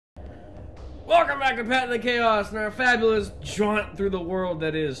Welcome back to Pat in the Chaos and our fabulous jaunt through the world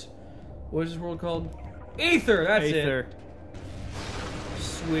that is... What is this world called? Aether! That's Aether. it.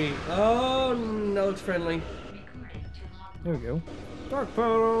 Sweet. Oh, that looks friendly. There we go. Dark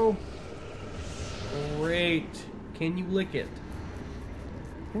photo. Great. Can you lick it?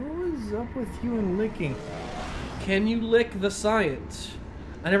 What is up with you and licking? Can you lick the science?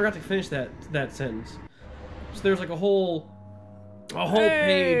 I never got to finish that sentence. So there's like a whole Hey,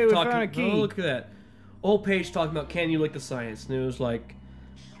 page we talking. found a key. Oh, look at that! A whole page talking about can you lick the science, and it was like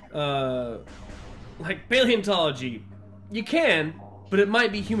paleontology. You can, but it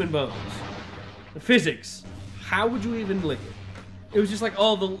might be human bones. Physics. How would you even lick it? It was just like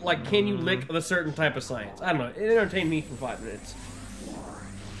all the can you lick the certain type of science? I don't know. It entertained me for 5 minutes.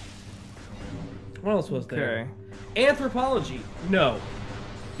 What else was there? Anthropology. No.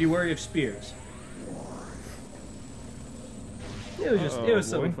 Be wary of spears. It was just, it was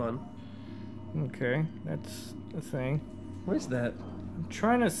something fun. Okay, that's the thing. What is that? I'm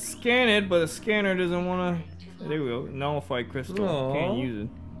trying to scan it, but the scanner doesn't want to. There we go. Nullified crystal. Aww. Can't use it.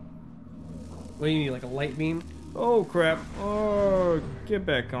 What do you need, like a light beam? Oh crap! Oh, get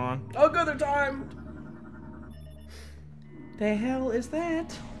back on. Oh, good, they're timed! The hell is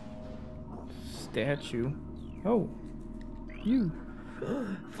that? Statue. Oh, you.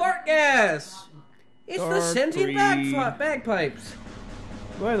 Fart gas! It's the Dark sentient breed. bagpipes.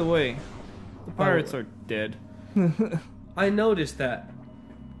 By the way, the pirates are dead. I noticed that.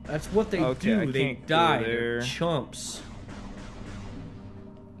 That's what they Okay, I do. They can't go die. there. They're chumps.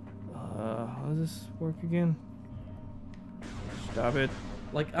 How does this work again? Stop it.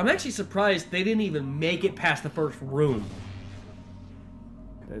 Like, I'm actually surprised they didn't even make it past the first room.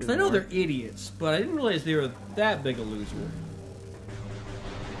 That Because I didn't know work. they're idiots, but I didn't realize they were that big a loser.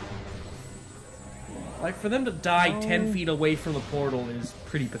 Like, for them to die 10 feet away from the portal is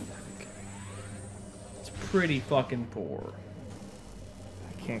pretty pathetic. It's pretty fucking poor.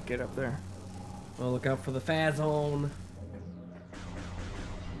 I can't get up there. Well, look out for the Phazone.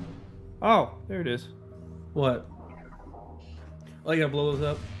 Oh, there it is. What? Oh, you gotta blow those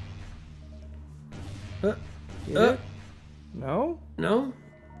up? Get it? No? No?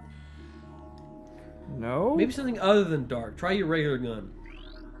 No? Maybe something other than dark. Try your regular gun.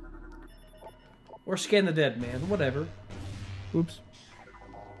 Or scan the dead man. Whatever. Oops.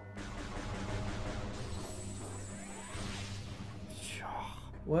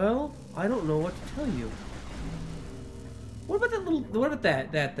 Well, I don't know what to tell you. What about that little... What about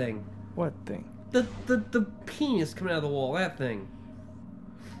that thing? What thing? The penis coming out of the wall. That thing.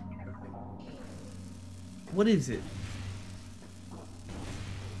 What is it?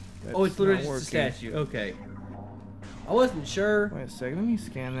 Oh, it's literally just a statue. Okay. I wasn't sure. Wait a second, let me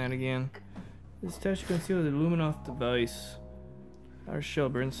scan that again. This statue conceals the Luminoth device. Outer shell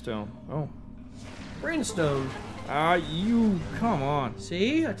brimstone. Oh. Brimstone. Ah, you, come on.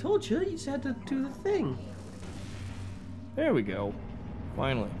 See? I told you. You just had to do the thing. There we go.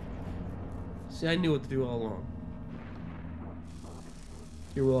 Finally. See, I knew what to do all along.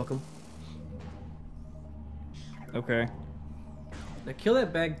 You're welcome. Okay. Now kill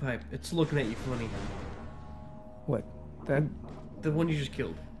that bagpipe. It's looking at you funny. What? That? The one you just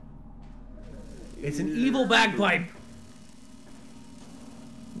killed. It's an evil bagpipe.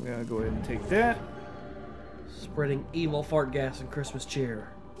 We gotta go ahead and take that. Spreading evil fart gas in Christmas cheer.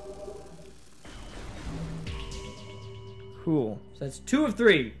 Cool. So that's 2 of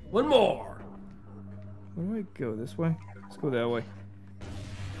 3. One more. Where do I go? This way? Let's go that way.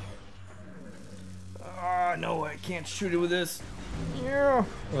 Ah, no, I can't shoot it with this. Yeah.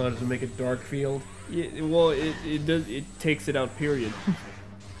 Oh, does it make a dark field? Yeah, well, it does. It takes it out. Period.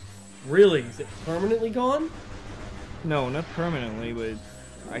 Really? Is it permanently gone? No, not permanently, but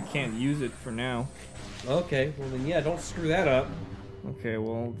I can't use it for now. Okay, well then yeah, don't screw that up. Okay,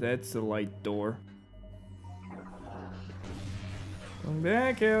 well, that's the light door. Come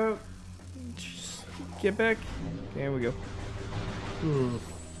back out. Just get back. There we go.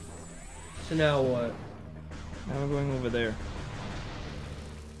 So now what? Now I'm going over there.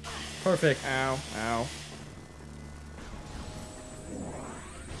 Perfect. Ow, ow.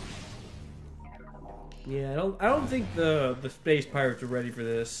 Yeah, I don't think the space pirates are ready for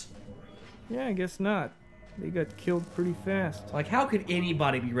this. Yeah, I guess not. They got killed pretty fast. Like, how could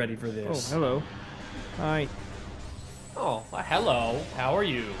anybody be ready for Oh, this? hello. Hi. Oh, hello. How are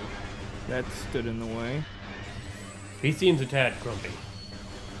you? That stood in the way. He seems a tad grumpy.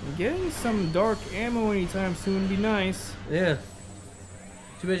 Getting some dark ammo anytime soon would be nice. Yeah.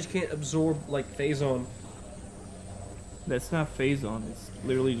 Too bad you can't absorb, like, Phazon. That's not Phazon, it's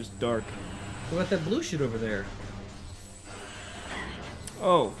literally just dark. What about that blue shit over there?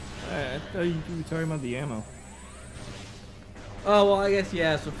 Oh, I thought you were talking about the ammo. Oh, well, I guess,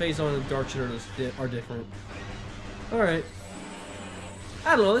 yeah, so Phazon and Dark Shit are different. Alright.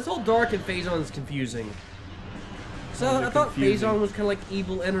 I don't know, this whole Dark and Phazon is confusing. So I thought Phazon was kind of like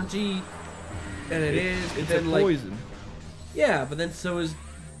evil energy, and it's a poison. Yeah, but then so is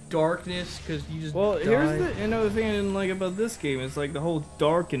Darkness, because you just die. Here's another thing I didn't like about this game. It's like the whole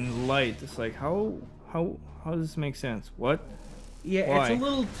dark and light. It's like, how does this make sense? What? Yeah, Why? it's a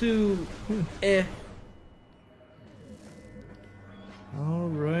little too eh.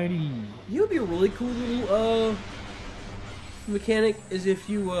 Alrighty. You know, would be a really cool little mechanic is if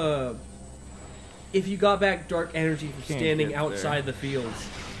you got back dark energy from standing outside the fields.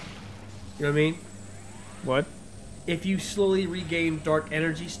 You know what I mean? What? If you slowly regain dark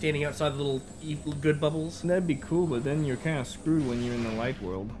energy standing outside the little evil good bubbles. That'd be cool, but then you're kind of screwed when you're in the light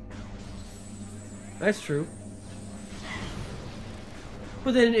world. That's true.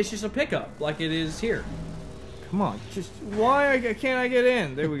 But then it's just a pickup, like it is here. Come on, just why can't I get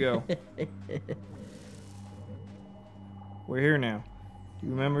in? There we go. We're here now. Do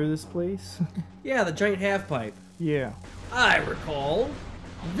you remember this place? Yeah, the giant half pipe. Yeah. I recall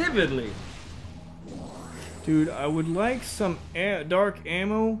vividly. Dude, I would like some dark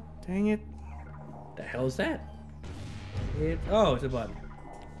ammo. Dang it. The hell is that? Oh, it's a button.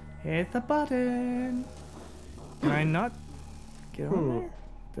 Hit the button. Can I not get on there?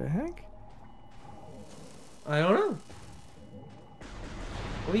 The heck? I don't know.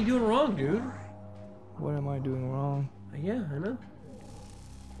 What are you doing wrong, dude? What am I doing wrong? Yeah, I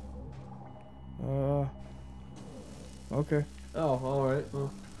know. Okay. Oh, alright.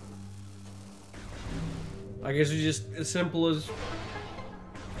 Well, I guess it's just as simple as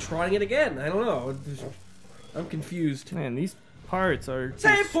trying it again. I don't know. I'm confused. Man, these parts are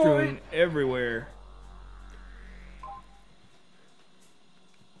Save just strewn point! everywhere.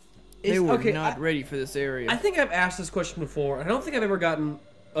 They were not ready for this area. I think I've asked this question before. I don't think I've ever gotten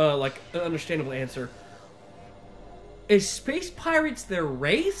like an understandable answer. Is space pirates their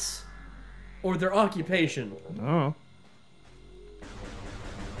race or their occupation? Oh.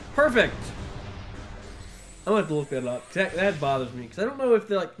 Perfect. I'm gonna have to look that up. That bothers me because I don't know if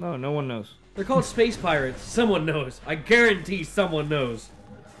they're like. No, no one knows. They're called space pirates. Someone knows. I guarantee someone knows.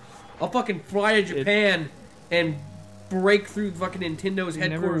 I'll fucking fly to Japan and break through fucking Nintendo's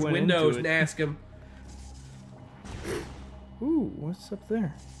headquarters windows and ask them. Ooh, what's up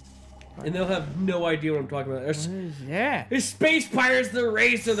there? And they'll have no idea what I'm talking about. Yeah. Is space pirates their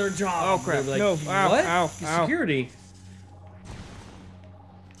race or their job? Oh crap! Like, no! Ow! What? Ow! Security.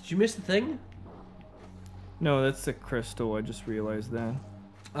 Did you miss the thing? No, that's the crystal. I just realized that.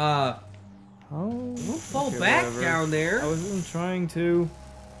 Oh. Don't fall back down there. I wasn't trying to.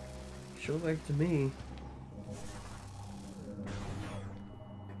 Show back to me.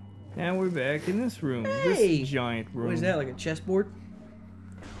 Now we're back in this room. Hey! This giant room. What is that? Like a chessboard?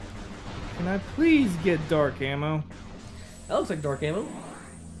 Can I please get dark ammo? That looks like dark ammo.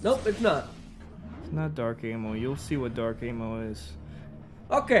 Nope, it's not. It's not dark ammo. You'll see what dark ammo is.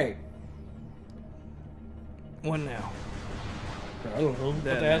 Okay. What now? I don't know. I'm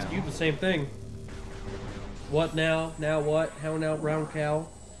about to ask you the same thing. What now? Now what? How now? Round cow.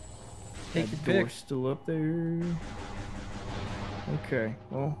 Take your pick. Door's still up there. Okay.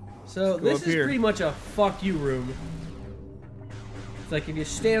 Well. So this is pretty much a fuck you room. It's like if you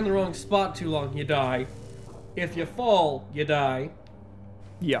stand in the wrong spot too long, you die. If you fall, you die.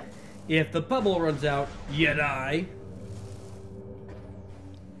 Yeah. If the bubble runs out, you die.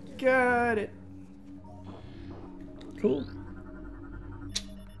 Got it. Cool.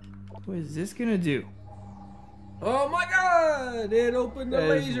 What is this gonna do? Oh my god! It opened the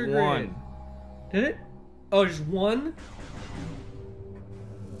laser grid. One. Did it? Oh, just one?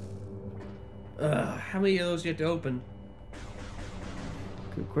 How many of those do you have to open?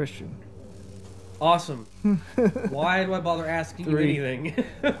 Good question. Awesome. Why do I bother asking you anything?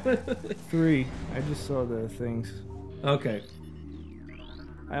 3. I just saw the things. Okay.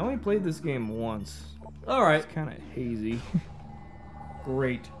 I only played this game once. Alright. It's kind of hazy.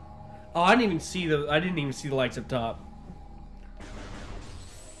 Great. Oh, I didn't even see the lights up top.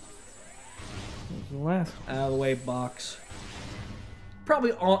 The last Out of the way, box.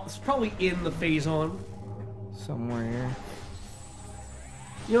 Probably on. It's probably in the Phazon. somewhere here.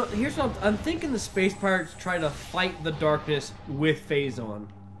 You know, here's what I'm thinking: the space pirates try to fight the darkness with Phazon.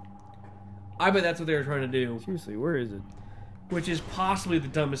 I bet that's what they were trying to do. Seriously, where is it? Which is possibly the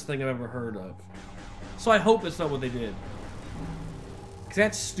dumbest thing I've ever heard of. So I hope that's not what they did. Because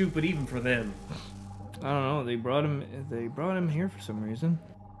that's stupid even for them. I don't know. They brought him here for some reason.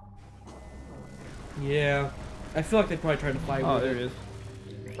 Yeah. I feel like they probably tried to fight with there it. it is.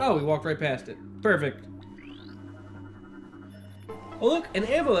 Oh, we walked right past it. Perfect. Oh, look, an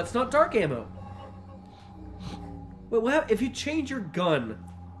ammo that's not dark ammo. Wait, if you change your gun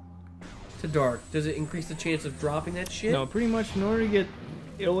to dark, does it increase the chance of dropping that shit? No, pretty much in order to get...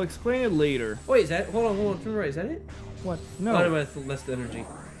 It'll explain it later. Wait, is that... Hold on, to the right. Is that it? What? No. Oh, no, that's the energy.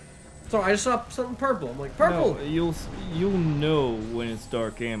 Sorry, I just saw something purple. I'm like, purple! No, you'll know when it's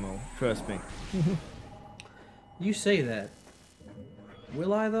dark ammo. Trust me. You say that.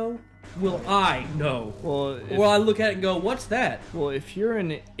 Will I, though? Will I know? Well, Will I look at it and go, what's that? Well, if you're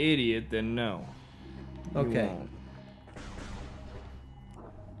an idiot, then no. You Okay. won't.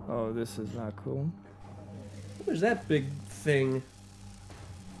 Oh, this is not cool. What is that big thing?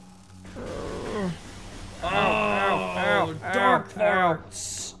 Ow, Oh, dark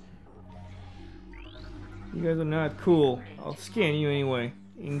farts! You guys are not cool. I'll scan you anyway.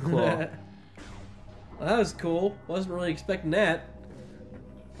 Inkclaw. Well, that was cool. Wasn't really expecting that.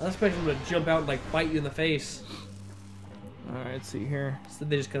 I was expecting them to jump out and like bite you in the face. Alright, let's see here. So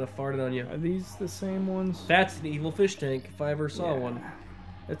they just kind of farted on you. Are these the same ones? That's an evil fish tank, if I ever saw one.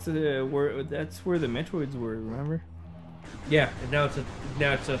 That's where the Metroids were, remember? Yeah, and now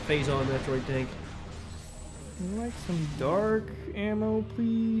it's a phase-on Metroid tank. I'd like some dark ammo,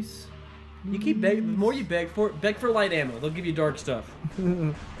 please. You keep begging. The more you beg for light ammo. They'll give you dark stuff.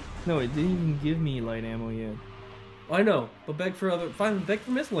 No, it didn't even give me light ammo yet. I know, but beg for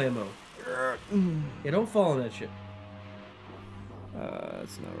missile ammo. Yeah, don't fall on that shit.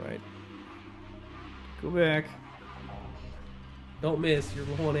 That's not right. Go back. Don't miss. You're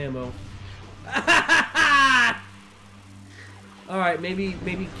low on ammo. All right,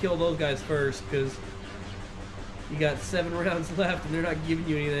 maybe kill those guys first, because you got 7 rounds left and they're not giving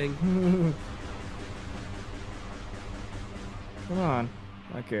you anything. Come on.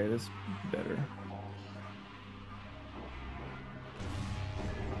 Okay, this is better.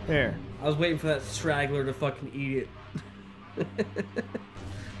 There. I was waiting for that straggler to fucking eat it.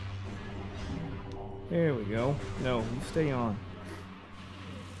 There we go. No, you stay on.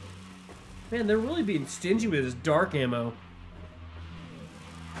 Man, they're really being stingy with this dark ammo.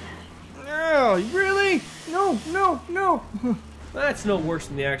 No, really? No, no, no. That's no worse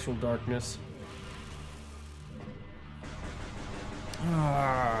than the actual darkness.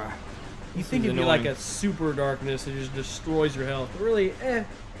 Ah. You think it'd be like a super darkness that just destroys your health. But really, eh.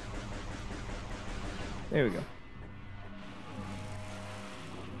 There we go.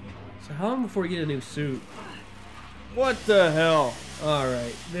 So how long before you get a new suit? What the hell?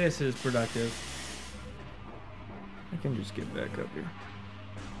 Alright, this is productive. I can just get back up here.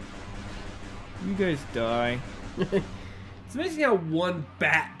 You guys die. It's amazing how one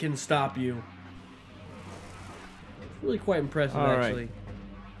bat can stop you. It's really quite impressive, actually.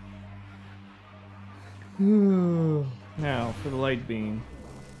 Now, for the light beam.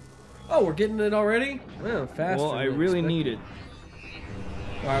 Oh, we're getting it already? Wow, faster. Well, I really need it.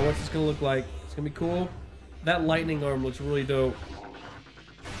 Alright, what's this gonna look like? It's gonna be cool. That lightning arm looks really dope.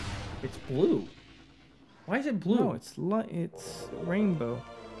 It's blue. Why is it blue? No, it's rainbow.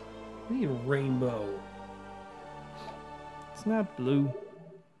 What do you mean rainbow? It's not blue.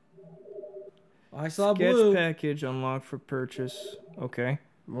 I saw Sketch blue. package unlocked for purchase. Okay.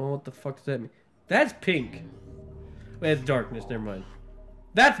 Well, what the fuck does that mean? That's pink. Wait, it's darkness. Never mind.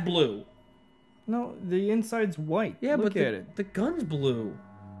 That's blue. No, the inside's white. Yeah, Look but at it. the gun's blue.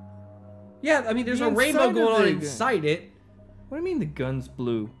 Yeah, I mean, there's The a rainbow inside of going on the inside it. What do you mean the gun's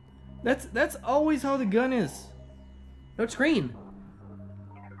blue? That's always how the gun is. No, it's green.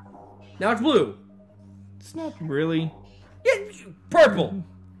 Now it's blue. It's not really. Yeah, purple.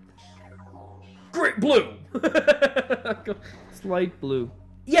 Great blue. It's light blue.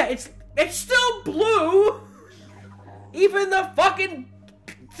 Yeah, it's still blue. Even the fucking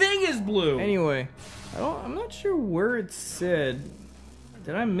thing is blue. Anyway, I'm not sure where it said.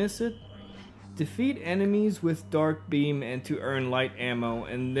 Did I miss it? Defeat enemies with dark beam and to earn light ammo,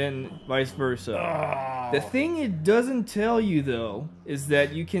 and then vice versa. Oh. The thing it doesn't tell you though is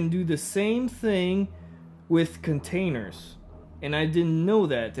that you can do the same thing with containers. And I didn't know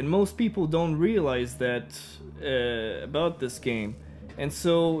that, and most people don't realize that about this game. And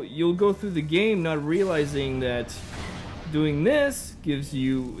so you'll go through the game not realizing that doing this gives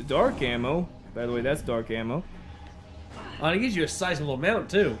you dark ammo. By the way, that's dark ammo. Oh, and it gives you a sizable amount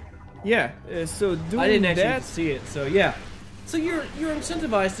too. Yeah, so doing I didn't actually that, see it, so yeah. So you're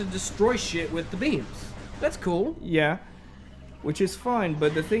incentivized to destroy shit with the beams. That's cool. yeah, which is fine.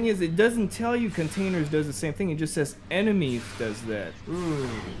 But the thing is, it doesn't tell you containers does the same thing. It just says enemies does that.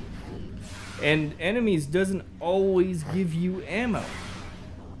 And enemies doesn't always give you ammo.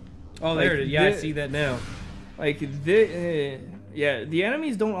 Oh, there Like it is. Yeah, I the- see that now. Like Yeah, the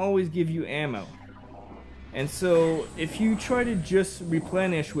enemies don't always give you ammo. And so, if you try to just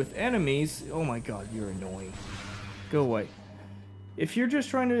replenish with enemies... Oh my god, you're annoying. Go away. If you're just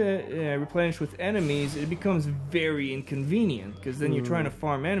trying to replenish with enemies, it becomes very inconvenient. Because then you're trying to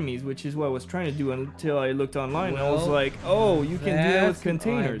farm enemies, which is what I was trying to do until I looked online. And I was like, oh, you can do that with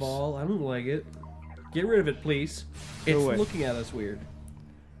containers. Eyeball. I don't like it. Get rid of it, please. It's looking at us weird.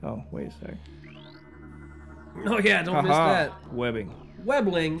 Oh, wait a sec. Oh yeah, don't miss that. Webbing.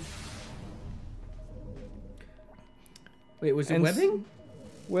 Webbling. Wait, was it webbing?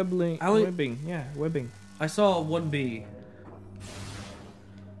 Webbing, yeah, webbing. I saw 1B.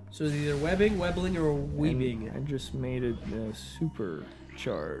 So it's either webbing, webbling, or weaving. And I just made it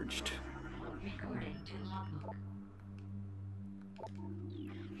supercharged.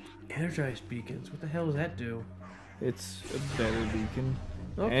 Energized beacons. What the hell does that do? It's a better beacon.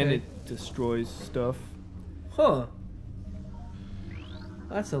 Okay. And it destroys stuff. Huh.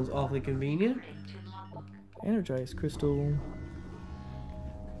 That sounds awfully convenient. Energized crystal.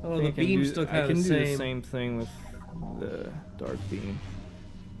 Oh, the beam's still kind of the same. I can do the same thing with the dark beam.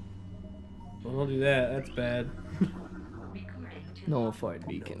 Well, don't do that. That's bad. Nullified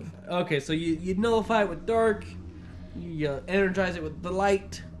beacon. Okay, so you nullify it with dark. You energize it with the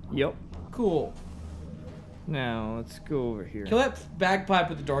light. Yep. Cool. Now, let's go over here. Kill that bagpipe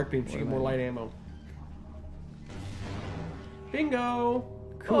with the dark beam so you get more light ammo. Bingo!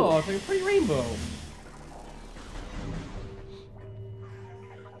 Cool. Oh, it's like a pretty rainbow.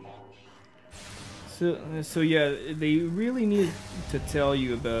 So yeah, they really need to tell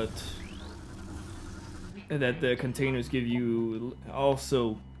you about that the containers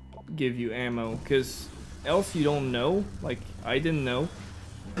also give you ammo, because else you don't know. Like, I didn't know.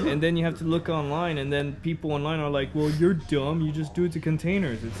 And then you have to look online, and then people online are like, well, you're dumb, you just do it to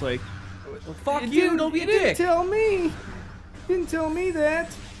containers. It's like, well, fuck you, don't be a dick. You didn't tell me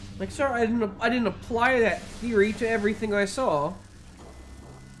that. Like, sorry, I didn't apply that theory to everything I saw.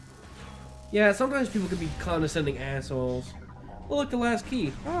 Yeah, sometimes people can be condescending assholes. Well, look, the last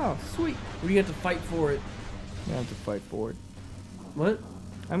key. Oh, sweet. Or you have to fight for it. I'm gonna have to fight for it. What?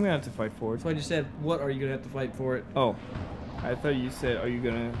 I'm gonna have to fight for it. So I just said, what are you gonna have to fight for it? Oh, I thought you said, are you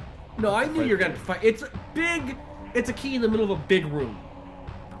gonna... No, I knew you were gonna have to fight. It's big. It's a key in the middle of a big room.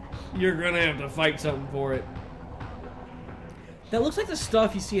 You're gonna have to fight something for it. That looks like the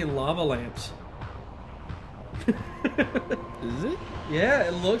stuff you see in lava lamps. Is it? Yeah,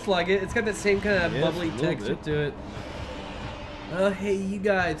 it looks like it. It's got that same kind of Yes, bubbly a little texture bit. to it. Hey, you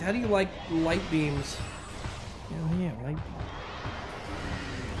guys, how do you like light beams? Yeah, light beam.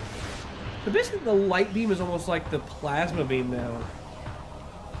 So basically, the light beam is almost like the plasma beam now.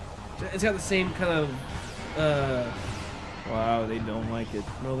 It's got the same kind of. Wow, they don't like it.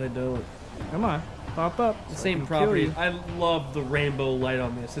 No, they don't. Come on, pop up. The so I same can kill properties. you. I love the rainbow light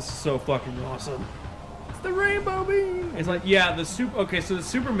on this. This is so fucking awesome. It's the rainbow beam. It's like, yeah, the super. Okay, so the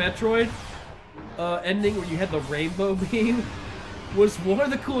Super Metroid ending where you had the rainbow beam was one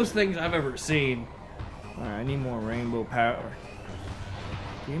of the coolest things I've ever seen. All right, I need more rainbow power.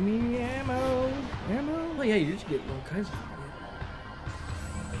 Give me ammo. Ammo. Oh yeah, you're just getting all kinds of.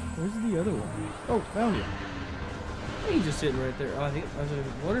 Where's the other one? Oh, found you. He's just sitting right there. Oh, I think I was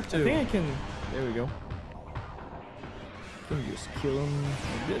one or two. I think I can. There we go. Can just kill him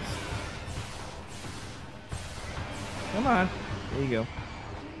like this. Come on. There you go.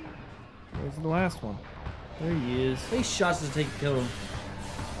 Where's the last one? There he is. How many shots does it take to kill him?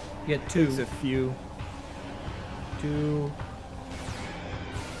 You get two. It's a few. Two.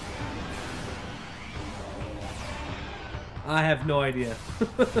 I have no idea.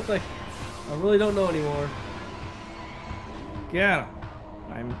 Like, I really don't know anymore. Got him.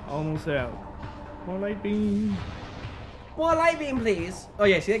 I'm almost out. More light beam. More light beam, please. Oh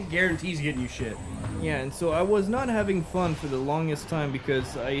yeah, see, that guarantees getting you shit. Yeah, and so I was not having fun for the longest time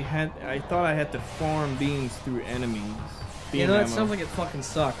because I thought I had to farm beams through enemies. You know, that ammo. sounds like it fucking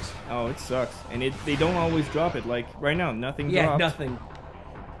sucks. Oh, it sucks. And they don't always drop it. Like, right now, nothing Yeah, dropped. nothing.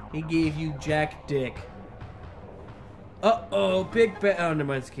 He gave you jack dick. Uh-oh, big bet. Oh, never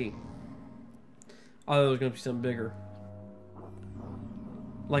mind, it's key. I thought it was going to be something bigger.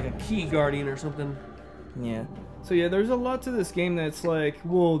 Like a key guardian or something. Yeah. So yeah, there's a lot to this game that's like,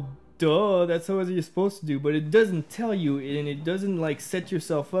 well, duh, that's how you're supposed to do, but it doesn't tell you, and it doesn't like set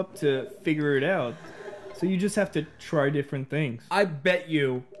yourself up to figure it out. So you just have to try different things. I bet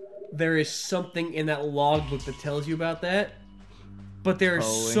you there is something in that logbook that tells you about that. But there are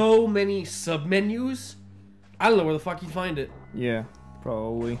Probably. so many submenus. I don't know where the fuck you find it. Yeah,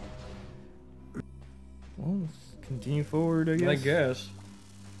 probably. Well, let's continue forward, I guess. I guess.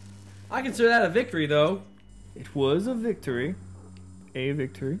 I consider that a victory, though. It was a victory. A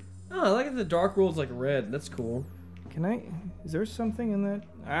victory. Oh, I like that the dark world's like red. That's cool. Can I? Is there something in that?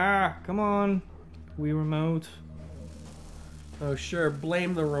 Ah, come on. Wii remote. Oh, sure.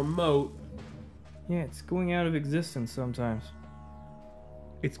 Blame the remote. Yeah, it's going out of existence sometimes.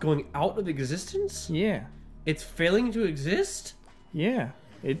 It's going out of existence? Yeah. It's failing to exist? Yeah.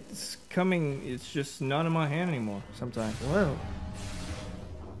 It's coming. It's just not in my hand anymore sometimes. Wow.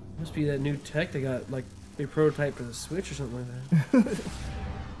 Must be that new tech they got, like, a prototype for the Switch or something like that.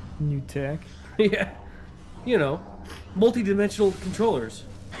 New tech. Yeah. You know, multi-dimensional controllers.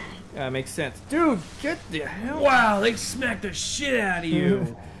 Makes sense. Dude, get the hell. Wow, they smacked the shit out of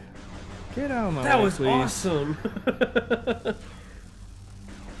you. Get out of my way, That was please. awesome.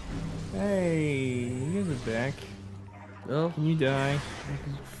 Hey, you guys are back. Well, Can you die?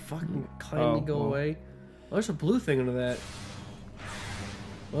 fucking kindly go well. away. Oh, there's a blue thing under that.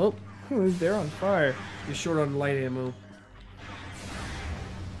 Well, They're on fire. you're short on light ammo.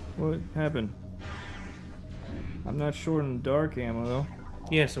 What happened? I'm not short on dark ammo though.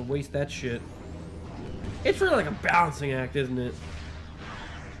 Yeah, so waste that shit. It's really like a balancing act, isn't it?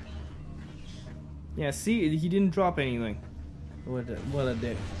 Yeah, see, he didn't drop anything. What a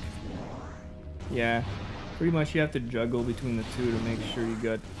dick. Yeah, pretty much you have to juggle between the two to make sure you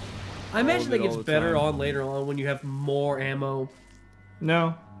got. I imagine of that it gets all the better time. on later on when you have more ammo.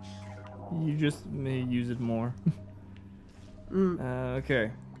 No, you just may use it more.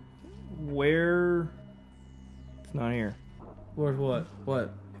 Okay, where? It's not here. Where's what?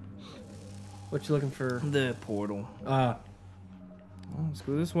 What? What you looking for? The portal. Ah. Oh, let's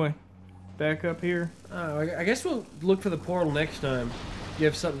go this way. Back up here. I guess we'll look for the portal next time. You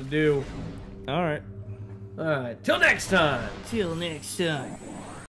have something to do. All right. Alright, till next time! Till next time.